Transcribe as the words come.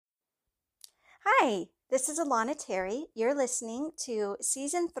Hi, this is Alana Terry. You're listening to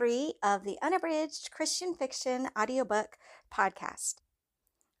Season 3 of the Unabridged Christian Fiction Audiobook Podcast.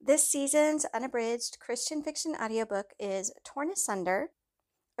 This season's Unabridged Christian Fiction audiobook is Torn Asunder,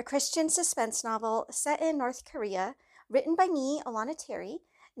 a Christian suspense novel set in North Korea, written by me, Alana Terry,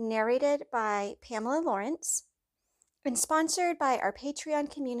 narrated by Pamela Lawrence, and sponsored by our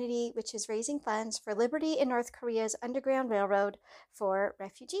Patreon community, which is raising funds for Liberty in North Korea's Underground Railroad for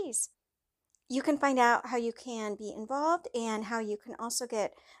refugees. You can find out how you can be involved and how you can also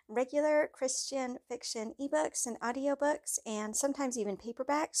get regular Christian fiction ebooks and audiobooks and sometimes even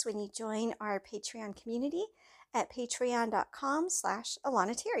paperbacks when you join our Patreon community at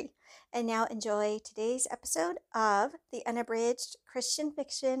patreon.com/Alana Terry. And now enjoy today's episode of the Unabridged Christian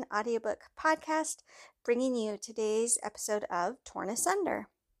Fiction Audiobook Podcast, bringing you today's episode of Torn Asunder.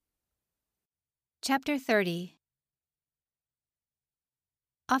 Chapter 30.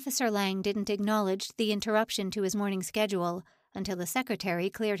 Officer Lang didn't acknowledge the interruption to his morning schedule until the secretary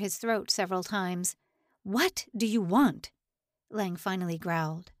cleared his throat several times. "What do you want?" Lang finally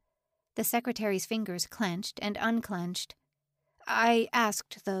growled. The secretary's fingers clenched and unclenched. "I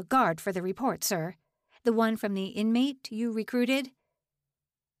asked the guard for the report, sir. The one from the inmate you recruited?"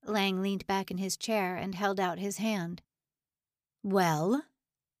 Lang leaned back in his chair and held out his hand. "Well,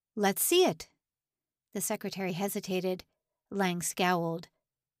 let's see it." The secretary hesitated. Lang scowled.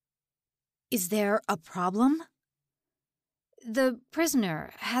 "Is there a problem?" "The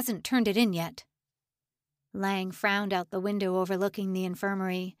prisoner hasn't turned it in yet." Lang frowned out the window overlooking the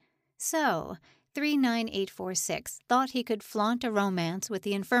infirmary. So, 39846 thought he could flaunt a romance with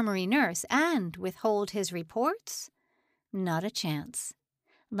the infirmary nurse and withhold his reports? Not a chance.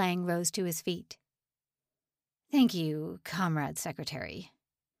 Lang rose to his feet. "Thank you, Comrade Secretary."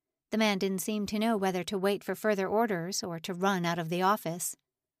 The man didn't seem to know whether to wait for further orders or to run out of the office.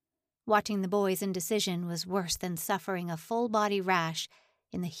 Watching the boy's indecision was worse than suffering a full-body rash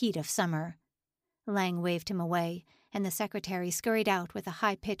in the heat of summer. Lang waved him away, and the secretary scurried out with a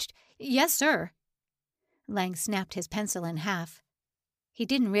high-pitched, "Yes, sir." Lang snapped his pencil in half. He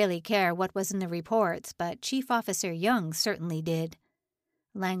didn't really care what was in the reports, but Chief Officer Young certainly did.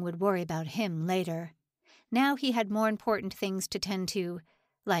 Lang would worry about him later. Now he had more important things to tend to,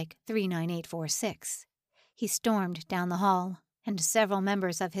 like 39846. He stormed down the hall, and several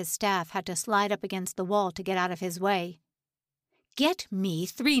members of his staff had to slide up against the wall to get out of his way. "Get me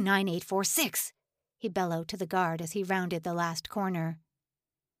 39846!" he bellowed to the guard as he rounded the last corner.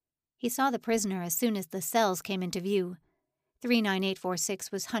 He saw the prisoner as soon as the cells came into view.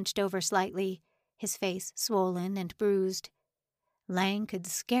 39846 was hunched over slightly, his face swollen and bruised. Lang could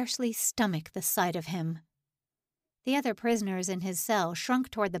scarcely stomach the sight of him. The other prisoners in his cell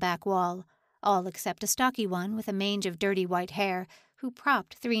shrunk toward the back wall, all except a stocky one with a mange of dirty white hair who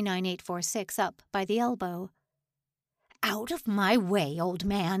propped 39846 up by the elbow. "Out of my way, old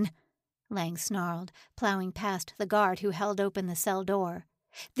man!" Lang snarled, plowing past the guard who held open the cell door.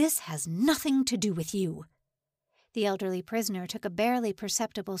 "This has nothing to do with you." The elderly prisoner took a barely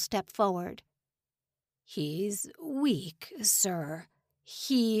perceptible step forward. "He's weak, sir.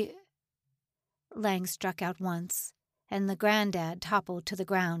 He—" Lang struck out once, and the granddad toppled to the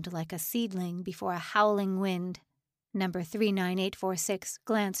ground like a seedling before a howling wind. Number 39846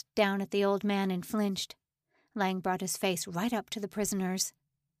 glanced down at the old man and flinched. Lang brought his face right up to the prisoners.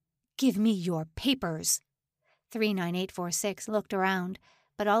 "Give me your papers." 39846 looked around,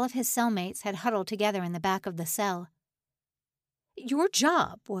 but all of his cellmates had huddled together in the back of the cell. "Your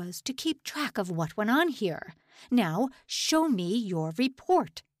job was to keep track of what went on here. Now, show me your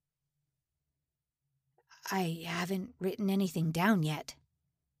report." "I haven't written anything down yet."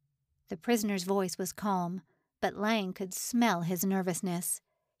 The prisoner's voice was calm, but Lang could smell his nervousness.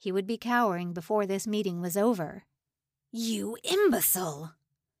 He would be cowering before this meeting was over. "You imbecile!"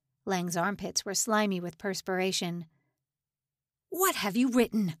 Lang's armpits were slimy with perspiration. "What have you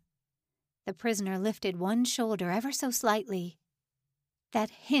written?" The prisoner lifted one shoulder ever so slightly.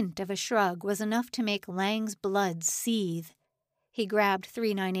 That hint of a shrug was enough to make Lang's blood seethe. He grabbed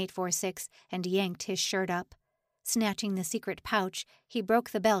 39846 and yanked his shirt up. Snatching the secret pouch, he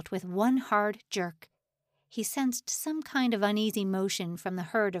broke the belt with one hard jerk. He sensed some kind of uneasy motion from the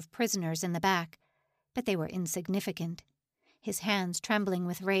herd of prisoners in the back, but they were insignificant. His hands trembling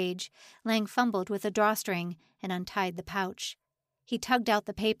with rage, Lang fumbled with the drawstring and untied the pouch. He tugged out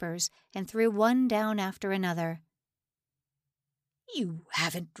the papers and threw one down after another. "You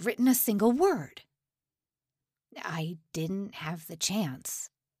haven't written a single word." "I didn't have the chance."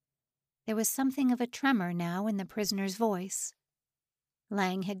 There was something of a tremor now in the prisoner's voice.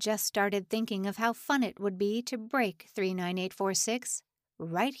 Lang had just started thinking of how fun it would be to break 39846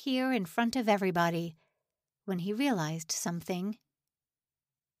 right here in front of everybody, when he realized something.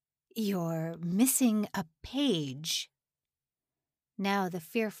 "You're missing a page." Now the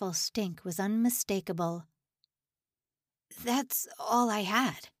fearful stink was unmistakable. "That's all I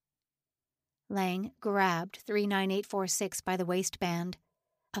had." Lang grabbed 39846 by the waistband.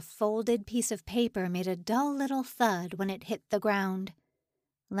 A folded piece of paper made a dull little thud when it hit the ground.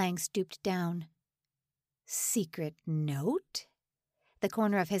 Lang stooped down. "Secret note?" The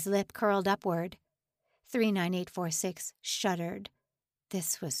corner of his lip curled upward. 39846 shuddered.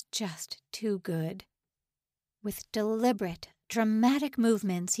 This was just too good. With deliberate, dramatic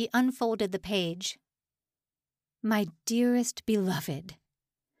movements, he unfolded the page. "My dearest beloved."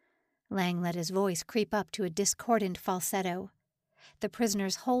 Lang let his voice creep up to a discordant falsetto. The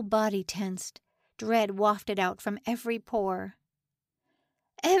prisoner's whole body tensed. Dread wafted out from every pore.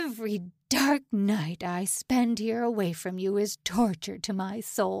 "Every dark night I spend here away from you is torture to my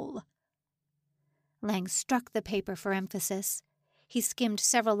soul." Lang struck the paper for emphasis. He skimmed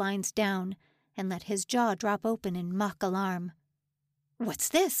several lines down and let his jaw drop open in mock alarm. "What's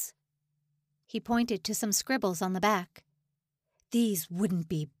this?" He pointed to some scribbles on the back. "These wouldn't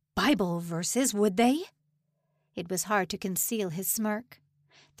be Bible verses, would they?" It was hard to conceal his smirk.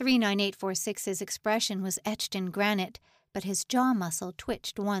 39846's expression was etched in granite, but his jaw muscle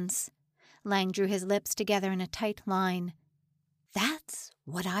twitched once. Lang drew his lips together in a tight line. "That's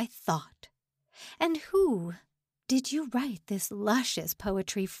what I thought. And who did you write this luscious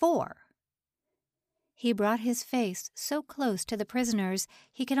poetry for?" He brought his face so close to the prisoner's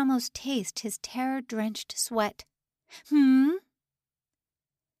he could almost taste his terror-drenched sweat.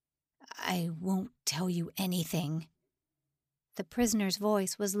 "I won't tell you anything." The prisoner's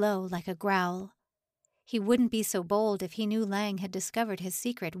voice was low like a growl. He wouldn't be so bold if he knew Lang had discovered his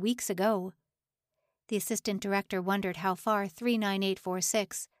secret weeks ago. The assistant director wondered how far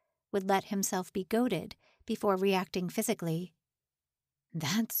 39846 would let himself be goaded before reacting physically.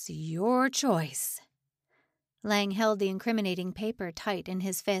 "That's your choice." Lang held the incriminating paper tight in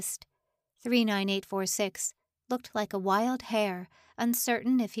his fist. 39846 looked like a wild hare,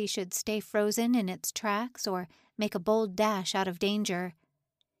 uncertain if he should stay frozen in its tracks or make a bold dash out of danger.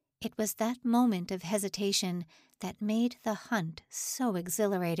 It was that moment of hesitation that made the hunt so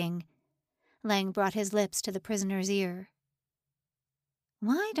exhilarating. Lang brought his lips to the prisoner's ear.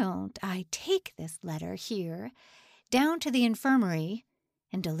 "Why don't I take this letter here, down to the infirmary,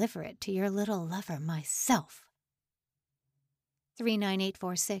 and deliver it to your little lover myself?"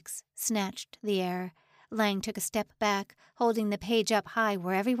 39846 snatched the air. Lang took a step back, holding the page up high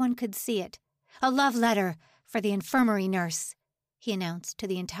where everyone could see it. "A love letter for the infirmary nurse," he announced to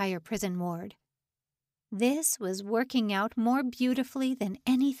the entire prison ward. This was working out more beautifully than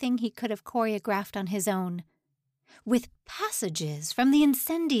anything he could have choreographed on his own. "With passages from the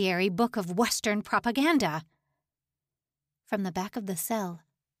incendiary book of Western propaganda." From the back of the cell,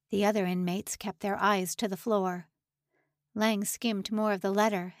 the other inmates kept their eyes to the floor. Lang skimmed more of the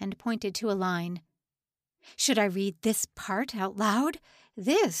letter and pointed to a line. "Should I read this part out loud?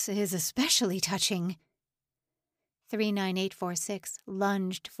 This is especially touching." 39846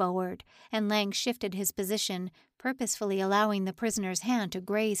 lunged forward, and Lang shifted his position, purposefully allowing the prisoner's hand to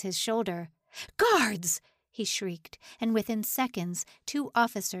graze his shoulder. "Guards!" he shrieked, and within seconds 2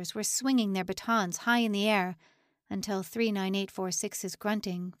 officers were swinging their batons high in the air, until 39846's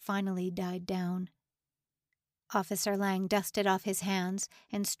grunting finally died down. Officer Lang dusted off his hands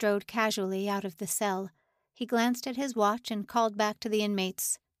and strode casually out of the cell. He glanced at his watch and called back to the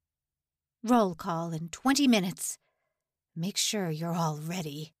inmates. "Roll call in 20 minutes. Make sure you're all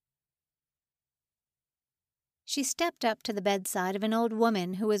ready." She stepped up to the bedside of an old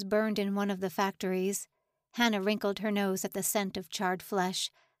woman who was burned in one of the factories. Hannah wrinkled her nose at the scent of charred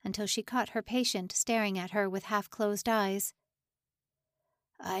flesh until she caught her patient staring at her with half-closed eyes.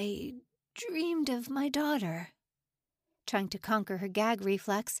 "I dreamed of my daughter." Trying to conquer her gag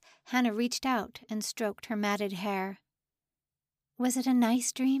reflex, Hannah reached out and stroked her matted hair. "Was it a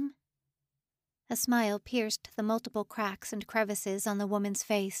nice dream?" A smile pierced the multiple cracks and crevices on the woman's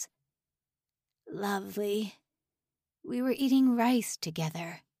face. "Lovely. We were eating rice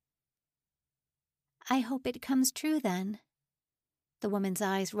together." "I hope it comes true then." The woman's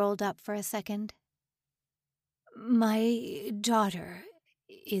eyes rolled up for a second. "My daughter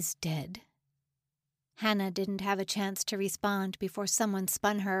is dead." Hannah didn't have a chance to respond before someone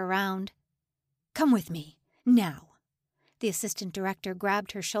spun her around. "Come with me, now." The assistant director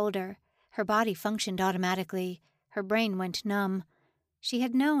grabbed her shoulder. Her body functioned automatically. Her brain went numb. She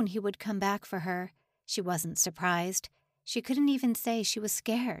had known he would come back for her. She wasn't surprised. She couldn't even say she was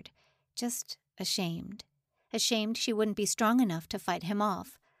scared, just ashamed. ashamed she wouldn't be strong enough to fight him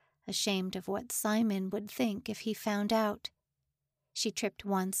off, ashamed of what Simon would think if he found out. She tripped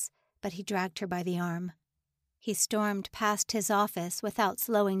once, but he dragged her by the arm. He stormed past his office without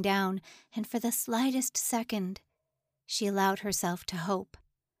slowing down, and for the slightest second, she allowed herself to hope.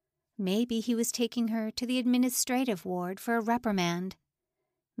 Maybe he was taking her to the administrative ward for a reprimand.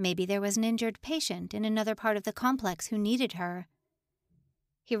 Maybe there was an injured patient in another part of the complex who needed her.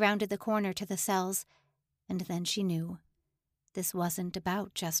 He rounded the corner to the cells, and then she knew. This wasn't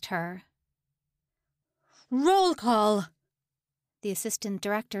about just her. "Roll call!" The assistant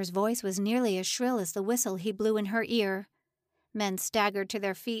director's voice was nearly as shrill as the whistle he blew in her ear. Men staggered to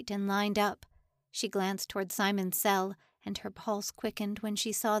their feet and lined up. She glanced toward Simon's cell, and her pulse quickened when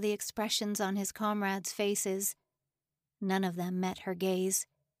she saw the expressions on his comrades' faces. None of them met her gaze.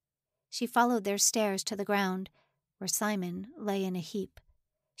 She followed their stares to the ground, where Simon lay in a heap.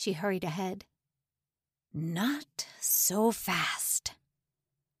 She hurried ahead. "Not so fast."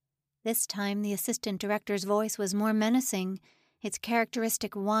 This time the assistant director's voice was more menacing, its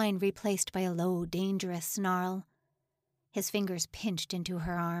characteristic whine replaced by a low, dangerous snarl. His fingers pinched into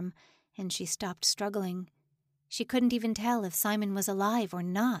her arm, and she stopped struggling. She couldn't even tell if Simon was alive or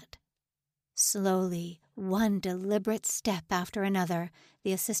not. Slowly, one deliberate step after another,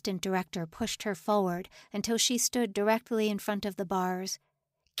 the assistant director pushed her forward until she stood directly in front of the bars.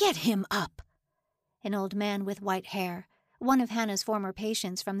 "Get him up!" An old man with white hair, one of Hannah's former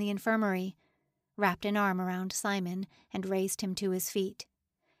patients from the infirmary, wrapped an arm around Simon and raised him to his feet.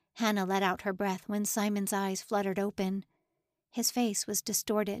 Hannah let out her breath when Simon's eyes fluttered open. His face was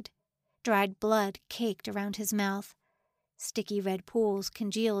distorted. Dried blood caked around his mouth. Sticky red pools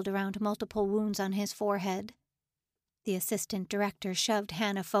congealed around multiple wounds on his forehead. The assistant director shoved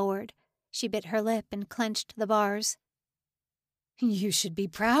Hannah forward. She bit her lip and clenched the bars. "You should be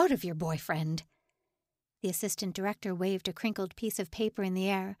proud of your boyfriend." The assistant director waved a crinkled piece of paper in the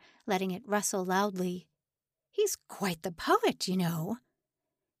air, letting it rustle loudly. "He's quite the poet, you know."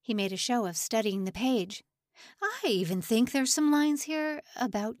 He made a show of studying the page. "I even think there's some lines here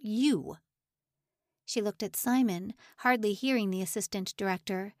about you." She looked at Simon, hardly hearing the assistant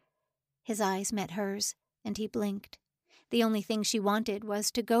director. His eyes met hers, and he blinked. The only thing she wanted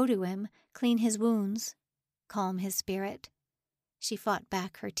was to go to him, clean his wounds, calm his spirit. She fought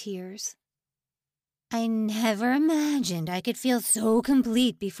back her tears. "I never imagined I could feel so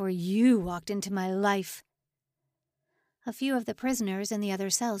complete before you walked into my life." A few of the prisoners in the other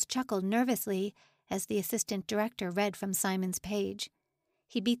cells chuckled nervously as the assistant director read from Simon's page.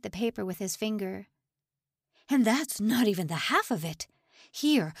 He beat the paper with his finger. "And that's not even the half of it.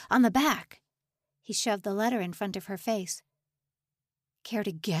 Here, on the back." He shoved the letter in front of her face. "Care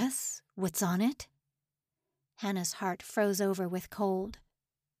to guess what's on it?" Hannah's heart froze over with cold.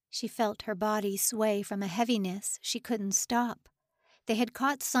 She felt her body sway from a heaviness she couldn't stop. They had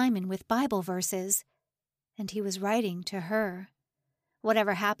caught Simon with Bible verses, and he was writing to her.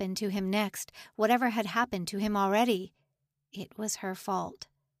 Whatever happened to him next, whatever had happened to him already, it was her fault.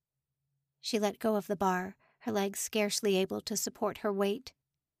 She let go of the bar, her legs scarcely able to support her weight.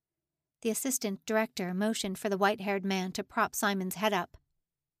 The assistant director motioned for the white-haired man to prop Simon's head up.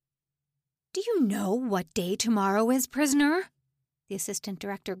 "Do you know what day tomorrow is, prisoner?" the assistant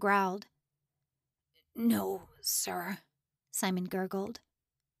director growled. "No, sir," Simon gurgled.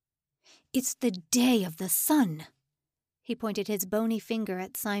 "It's the day of the sun." He pointed his bony finger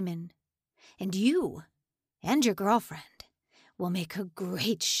at Simon. "And you, and your girlfriend, will make a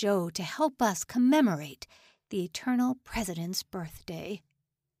great show to help us commemorate the eternal president's birthday."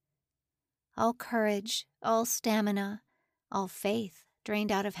 All courage, all stamina, all faith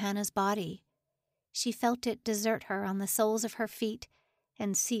drained out of Hannah's body. She felt it desert her on the soles of her feet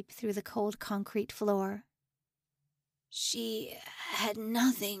and seep through the cold concrete floor. "She had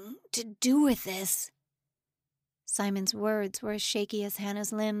nothing to do with this." Simon's words were as shaky as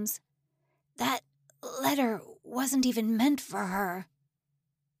Hannah's limbs. "That letter wasn't even meant for her."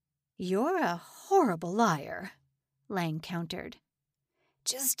 "You're a horrible liar," Lang countered.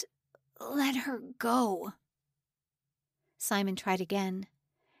 "Just let her go." Simon tried again.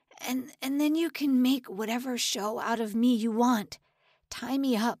 And then you can make whatever show out of me you want. Tie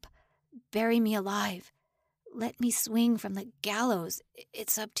me up. Bury me alive. Let me swing from the gallows.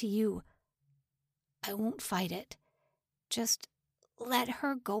 It's up to you. I won't fight it. Just let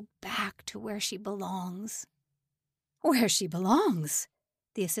her go back to where she belongs." "Where she belongs?"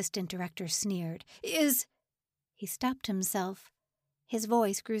 the assistant director sneered. He stopped himself. His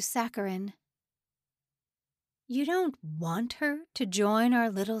voice grew saccharine. "You don't want her to join our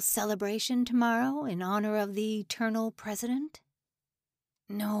little celebration tomorrow in honor of the eternal president?"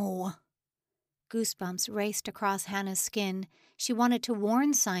 "No." Goosebumps raced across Hannah's skin. She wanted to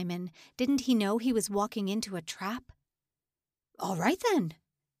warn Simon. Didn't he know he was walking into a trap? "All right, then."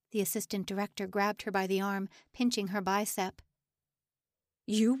 The assistant director grabbed her by the arm, pinching her bicep.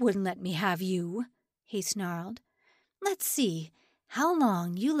 "You wouldn't let me have you," he snarled. "Let's see how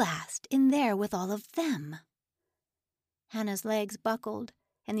long you last in there with all of them." Hannah's legs buckled,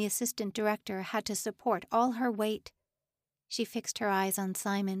 and the assistant director had to support all her weight. She fixed her eyes on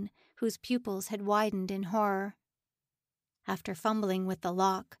Simon, whose pupils had widened in horror. After fumbling with the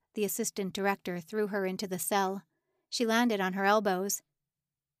lock, the assistant director threw her into the cell. She landed on her elbows.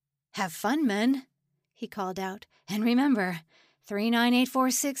 "Have fun, men," he called out. "And remember,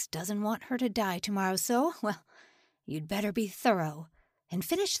 39846 doesn't want her to die tomorrow, so, well, you'd better be thorough and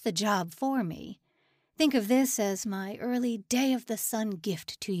finish the job for me. Think of this as my early Day of the Sun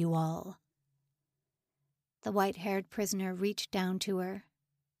gift to you all." The white-haired prisoner reached down to her.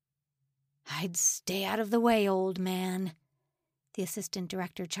 "I'd stay out of the way, old man," the assistant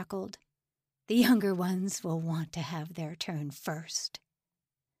director chuckled. "The younger ones will want to have their turn first."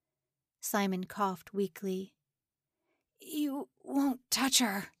 Simon coughed weakly. "You won't touch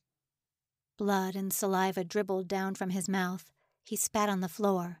her." Blood and saliva dribbled down from his mouth. He spat on the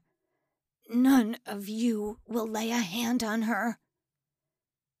floor. "None of you will lay a hand on her."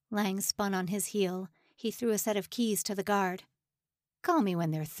 Lang spun on his heel. He threw a set of keys to the guard. "Call me when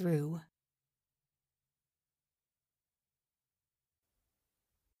they're through."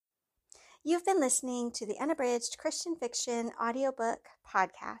 You've been listening to the Unabridged Christian Fiction audiobook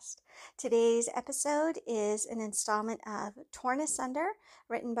podcast. Today's episode is an installment of Torn Asunder,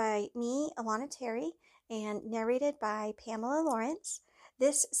 written by me, Alana Terry, and narrated by Pamela Lawrence.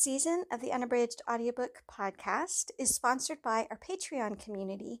 This season of the Unabridged audiobook podcast is sponsored by our Patreon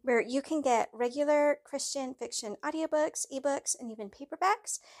community, where you can get regular Christian fiction audiobooks, ebooks, and even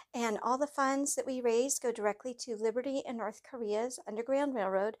paperbacks, and all the funds that we raise go directly to Liberty in North Korea's Underground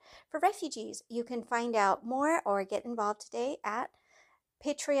Railroad for refugees. You can find out more or get involved today at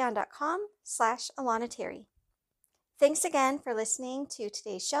patreon.com/Alana Terry. Thanks again for listening to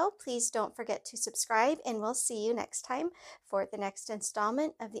today's show. Please don't forget to subscribe, and we'll see you next time for the next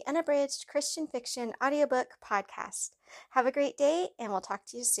installment of the Unabridged Christian Fiction audiobook podcast. Have a great day, and we'll talk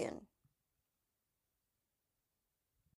to you soon.